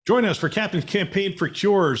Join us for Captain's Campaign for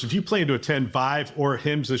Cures. If you plan to attend Vive or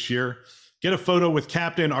HIMSS this year, get a photo with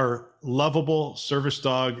Captain, our lovable service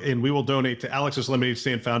dog, and we will donate to Alex's Lemonade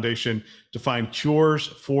Stand Foundation to find cures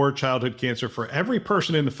for childhood cancer. For every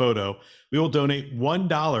person in the photo, we will donate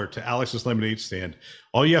 $1 to Alex's Lemonade Stand.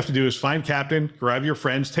 All you have to do is find Captain, grab your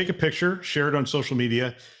friends, take a picture, share it on social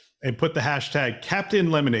media, and put the hashtag Captain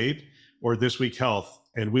Lemonade or This Week Health,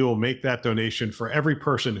 and we will make that donation for every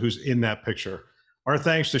person who's in that picture. Our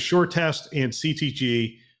thanks to Sure Test and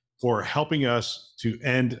CTG for helping us to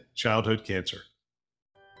end childhood cancer.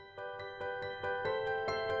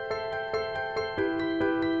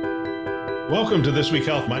 Welcome to This Week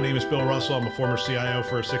Health. My name is Bill Russell. I'm a former CIO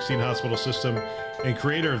for a 16-hospital system and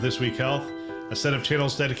creator of This Week Health, a set of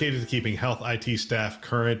channels dedicated to keeping health IT staff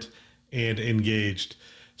current and engaged.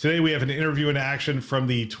 Today, we have an interview in action from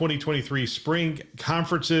the 2023 spring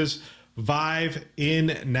conferences, Vive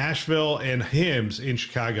in Nashville and HIMSS in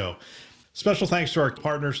Chicago. Special thanks to our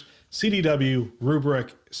partners, CDW,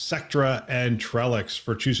 Rubrik, Sectra, and Trellix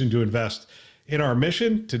for choosing to invest in our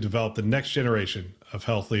mission to develop the next generation of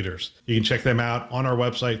health leaders. You can check them out on our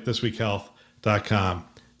website, thisweekhealth.com.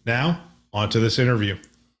 Now, on to this interview.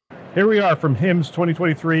 Here we are from HIMSS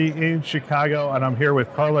 2023 in Chicago, and I'm here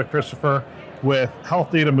with Karla Christopher with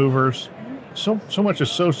Health Data Movers. So much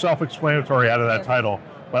is so self-explanatory out of that title.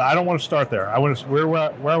 But I don't want to start there. Where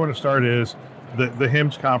I want to start is the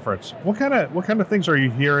HIMSS conference. What kind of things are you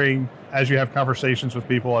hearing as you have conversations with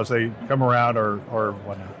people as they come around or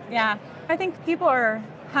whatnot? Yeah, I think people are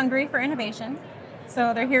hungry for innovation.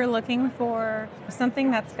 So they're here looking for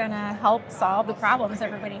something that's going to help solve the problems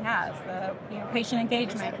everybody has. The patient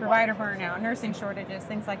engagement, provider burnout, nursing shortages,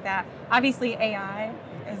 things like that. Obviously, AI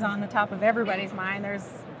is on the top of everybody's mind. There's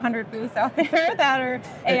 100 booths out there that are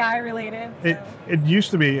AI related. So. It used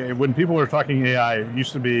to be, when people were talking AI, it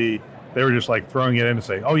used to be they were just like throwing it in and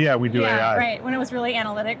saying, oh yeah, we do AI. Right, when it was really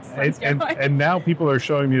analytics. And now people are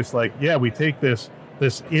showing me it's like, yeah, we take this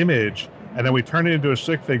image and then we turn it into a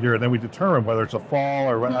stick figure and then we determine whether it's a fall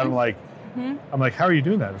or what. Mm-hmm. I'm like, how are you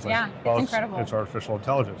doing that? It's like, it's incredible. It's artificial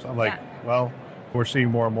intelligence. I'm like, well, we're seeing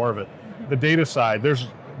more and more of it. Mm-hmm. The data side, there's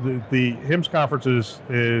the HIMSS conferences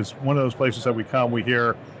is one of those places that we come, we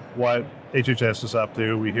hear what HHS is up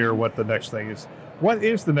to, we hear what the next thing is. What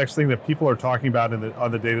is the next thing that people are talking about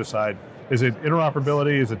on the data side? Is it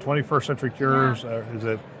interoperability? Is it 21st century cures? Or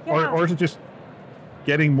is it just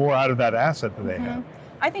getting more out of that asset that they have?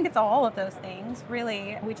 I think it's all of those things,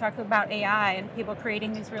 really. We talk about AI and people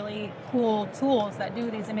creating these really cool tools that do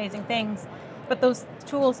these amazing things, but those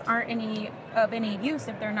tools aren't of any use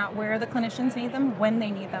if they're not where the clinicians need them, when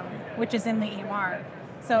they need them, which is in the EMR.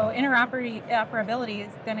 So interoperability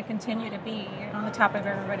is going to continue to be on the top of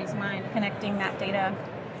everybody's mind, connecting that data.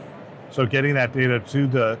 So getting that data to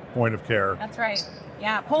the point of care. That's right.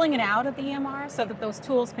 Yeah, pulling it out of the EMR so that those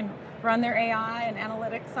tools can run their AI and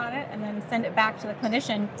analytics on it and then send it back to the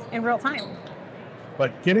clinician in real time.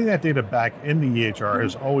 But getting that data back in the EHR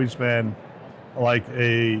has always been like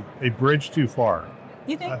a bridge too far.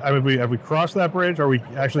 You think? Have we crossed that bridge? Are we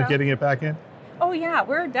actually getting it back in? Oh yeah,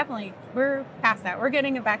 we're past that. We're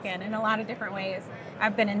getting it back in a lot of different ways.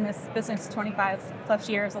 I've been in this business 25 plus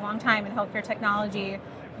years, a long time in healthcare technology.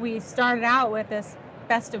 We started out with this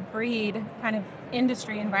best of breed kind of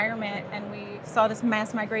industry environment, and we saw this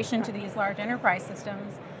mass migration to these large enterprise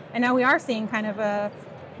systems. And now we are seeing kind of a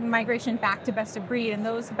migration back to best of breed, and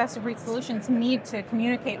those best of breed solutions need to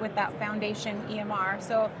communicate with that foundation EMR.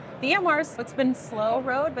 So the EMRs, it's been slow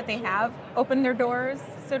road, but they have opened their doors,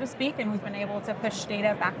 so to speak, and we've been able to push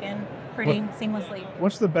data back in pretty seamlessly.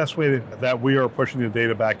 What's the best way that we are pushing the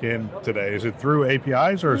data back in today? Is it through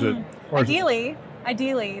APIs or is it?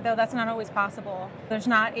 Ideally, though that's not always possible. There's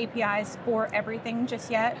not APIs for everything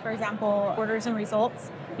just yet. For example, orders and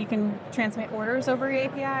results. You can transmit orders over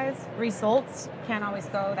APIs. Results can't always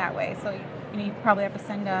go that way. So you probably have to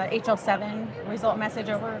send a HL7 result message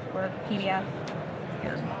over or PDF.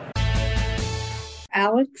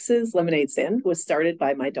 Alex's Lemonade Stand was started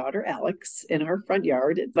by my daughter, Alex, in her front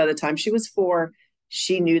yard. By the time she was 4,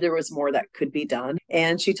 she knew there was more that could be done.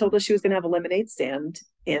 And she told us she was going to have a lemonade stand,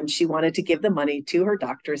 and she wanted to give the money to her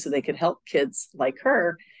doctor so they could help kids like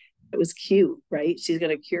her. It was cute, right? She's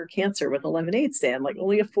going to cure cancer with a lemonade stand. Like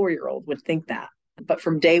only a 4-year-old would think that. But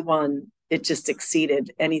from day one, it just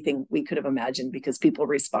exceeded anything we could have imagined because people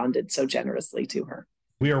responded so generously to her.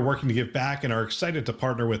 We are working to give back and are excited to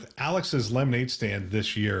partner with Alex's Lemonade Stand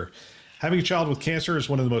this year. Having a child with cancer is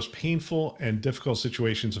one of the most painful and difficult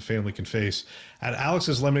situations a family can face. At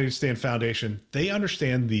Alex's Lemonade Stand Foundation, they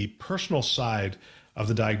understand the personal side of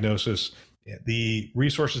the diagnosis, the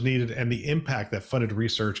resources needed, and the impact that funded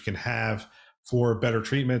research can have for better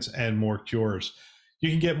treatments and more cures. You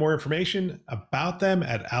can get more information about them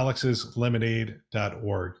at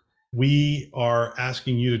alexslemonade.org. We are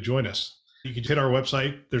asking you to join us. You can hit our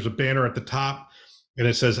website. There's a banner at the top and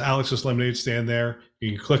it says Alex's Lemonade Stand there.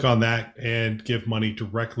 You can click on that and give money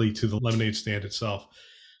directly to the lemonade stand itself.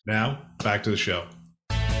 Now, back to the show.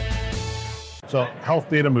 So health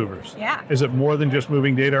data movers. Yeah. Is it more than just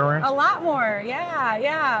moving data around? A lot more.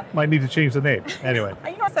 Yeah. Might need to change the name. Anyway.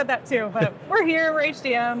 I said that too, but we're here, we're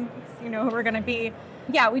HDM. It's, who we're going to be.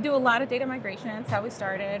 Yeah, we do a lot of data migration. That's how we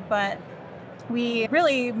started, but we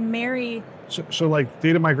really marry. So like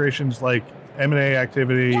data migrations, like M&A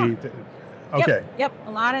activity. Yeah. Okay. Yep.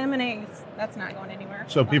 A lot of M&As. That's not going anywhere.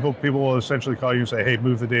 So people will essentially call you and say, hey,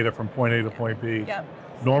 move the data from point A to point B. Yep.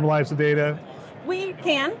 Normalize the data. We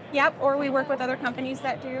can, or we work with other companies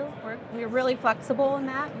that do. We're really flexible in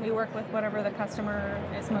that. We work with whatever the customer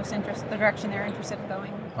is most interested, the direction they're interested in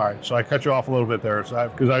going. All right, so I cut you off a little bit there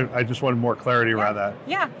because I just wanted more clarity around that.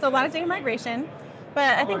 Yeah, it's a lot of data migration.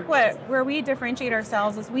 But I think where we differentiate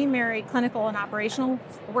ourselves is we marry clinical and operational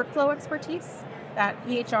workflow expertise, that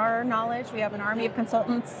EHR knowledge. We have an army of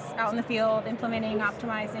consultants out in the field implementing,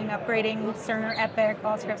 optimizing, upgrading Cerner, Epic,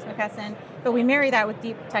 Allscripts, McKesson. But we marry that with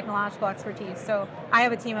deep technological expertise. So I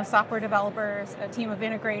have a team of software developers, a team of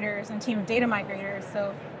integrators, and a team of data migrators.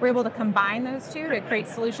 So we're able to combine those two to create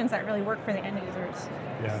solutions that really work for the end users.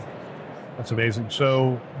 Yeah, that's amazing.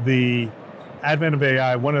 So the advent of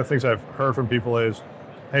AI, one of the things I've heard from people is,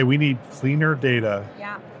 hey, we need cleaner data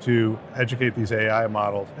to educate these AI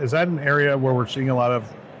models. Is that an area where we're seeing a lot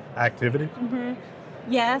of activity? Mm-hmm.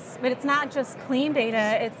 Yes, but it's not just clean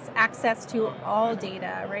data, it's access to all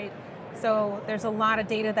data, right? So there's a lot of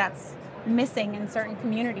data that's missing in certain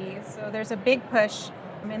communities. So there's a big push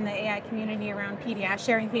in the AI community around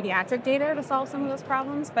sharing pediatric data to solve some of those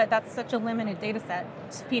problems, but that's such a limited data set.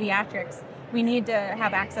 It's pediatrics. We need to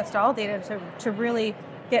have access to all data to really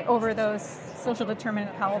get over those social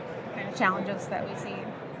determinant of health kind of challenges that we see.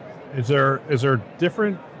 Is there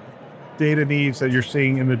different data needs that you're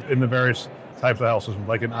seeing in the various types of health systems,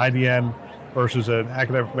 like an IDN versus an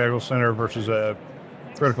academic medical center versus a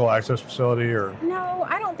critical access facility? Or no,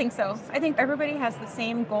 I don't think so. I think everybody has the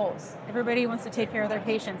same goals. Everybody wants to take care of their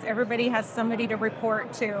patients. Everybody has somebody to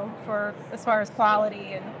report to for as far as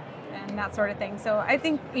quality and that sort of thing. So I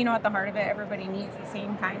think, at the heart of it, everybody needs the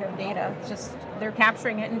same kind of data. It's just they're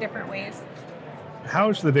capturing it in different ways.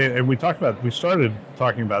 How's the data, and we started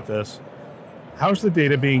talking about this, how's the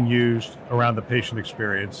data being used around the patient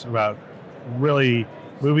experience, about really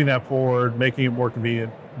moving that forward, making it more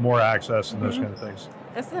convenient, more access, and those kind of things?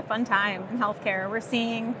 This is a fun time in healthcare. We're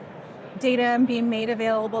seeing data being made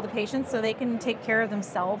available to patients so they can take care of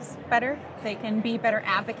themselves better. They can be better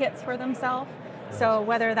advocates for themselves. So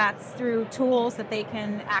whether that's through tools that they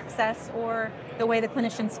can access or the way the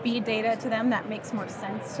clinicians feed data to them that makes more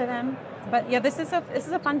sense to them. But yeah, this is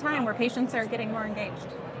a fun time where patients are getting more engaged.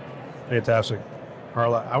 Fantastic.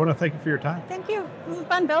 Karla, I want to thank you for your time. Thank you. This was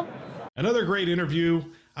fun, Bill. Another great interview.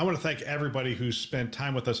 I want to thank everybody who spent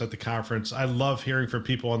time with us at the conference. I love hearing from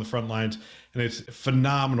people on the front lines, and it's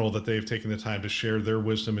phenomenal that they've taken the time to share their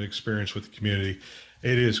wisdom and experience with the community.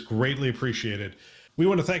 It is greatly appreciated. We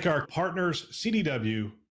want to thank our partners,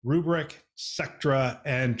 CDW, Rubrik, Sectra,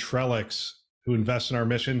 and Trellix, who invest in our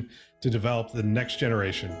mission to develop the next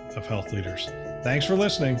generation of health leaders. Thanks for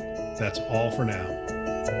listening. That's all for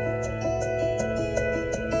now.